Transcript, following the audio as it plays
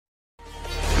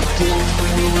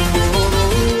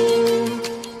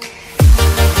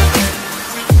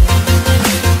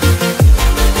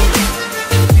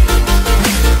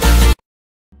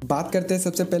बात करते हैं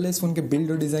सबसे पहले इस फोन के बिल्ड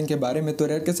और डिजाइन के बारे में। तो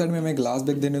रेयर के साइड में हमें ग्लास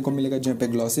बैक देखने को मिलेगा जहाँ पे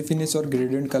ग्लॉसी फिनिश और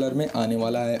ग्रेडियंट कलर में आने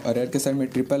वाला है, और रेयर के साइड में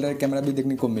ट्रिपल रेयर कैमरा भी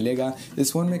देखने को मिलेगा।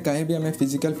 इस फोन में कहीं भी हमें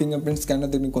फिजिकल फिंगरप्रिंट स्कैनर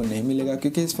देखने को नहीं मिलेगा,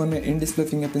 क्योंकि इस फोन में इन डिस्प्ले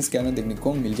फिंगरप्रिंट स्कैनर देखने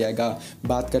को मिल जाएगा।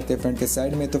 बात करते हैं फ्रंट के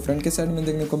साइड में, तो फ्रंट के साइड में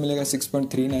देखने को मिलेगा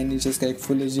 6.39 इंचेस का एक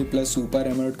full HD plus super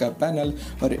AMOLED का पैनल,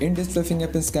 और इन डिस्प्ले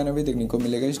फिंगरप्रिंट स्कैनर भी देखने को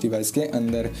मिलेगा इस डिवाइस के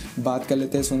अंदर। बात कर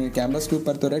लेते हैं इस फोन के कैमरास के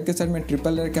ऊपर, तो रेयर के साइड में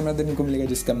ट्रिपल रेयर कैमरा देखने को मिलेगा,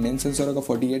 जिसका मेन सेंसर होगा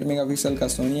 48 मेगापिक्सल का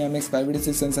सोनी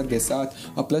IMX586 सेंसर के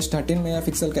साथ, और प्लस 13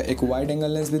 मेगापिक्सल का एक वाइड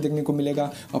एंगल लेंस भी देखने को मिलेगा,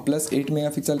 और प्लस 8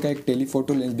 मेगापिक्सल का एक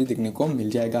टेलीफोटो लेंस भी देखने को मिल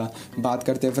जाएगा। बात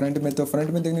करते हैं फ्रंट में, तो फ्रंट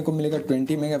में देखने को मिलेगा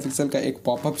 20 मेगापिक्सल का एक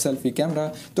पॉपअप सेल्फी कैमरा।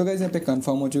 तो गाइस यहाँ पे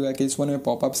कंफर्म हो चुका है कि इस फोन में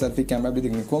पॉपअप सेल्फी कैमरा भी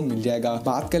देखने को मिल जाएगा।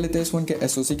 बात कर लेते हैं इस फोन के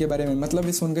एसओसी के बारे में, मतलब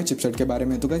इस फोन के चिपसेट के बारे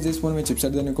में। तो गाइस इस फोन में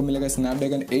चिपसेट देने को मिलेगा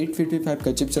स्नैपड्रैगन 855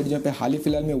 का चिपसेट, जहाँ पे हाल ही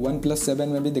फिलहाल में OnePlus 7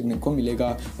 में भी देखने को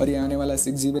मिलेगा, और ये आने वाला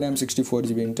 6GB RAM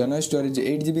 64GB internal storage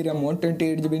 8GB RAM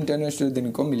 128GB internal storage देने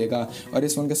को मिलेगा, और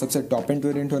इस फोन का सबसे टॉप एंड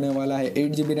वेरिएंट होने वाला है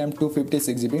 8GB RAM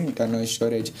 256GB internal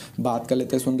storage. बात कर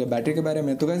लेते हैं इस फोन के बैटरी के बारे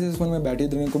में, तो गाइस इस फोन में बैटरी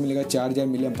देने को मिलेगा 4000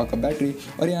 mAh का बैटरी,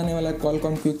 और ये आने वाला है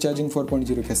Qualcomm क्विक चार्जिंग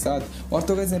 4.0 के साथ। और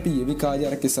तो गाइस यहाँ पे ये भी कहा जा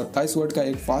रहा है कि 27 वाट का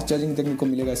एक फास्ट चार्जिंग देखने को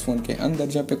मिलेगा इस फोन के अंदर,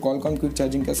 जहाँ पे Qualcomm क्विक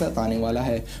चार्जिंग के साथ आने वाला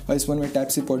है, और इस फोन में टाइप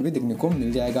सी पोर्ट भी देखने को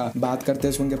मिल जाएगा। बात करते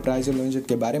हैं इस फोन के प्राइस और लॉन्च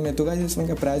के बारे में, तो गाइस इस फोन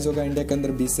का प्राइस होगा इंडिया के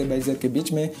अंदर 20 से 22 के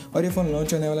बीच में, और ये फोन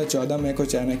लॉन्च होने वाला 14 मई को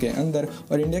चाइना के अंदर,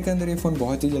 और इंडिया के अंदर ये फोन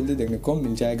बहुत ही जल्दी देखने को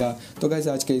मिल जाएगा। तो गाइस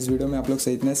आज के इस वीडियो में आप लोग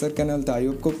से इतना सर कैनल था। आई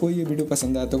होप को कोई ये वीडियो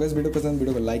पसंद आया, तो गाइस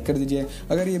वीडियो को लाइक कर दीजिए।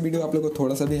 अगर ये वीडियो आप लोग को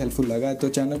थोड़ा सा भी हेल्पफुल लगा है तो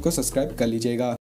चैनल को सब्सक्राइब कर लीजिएगा।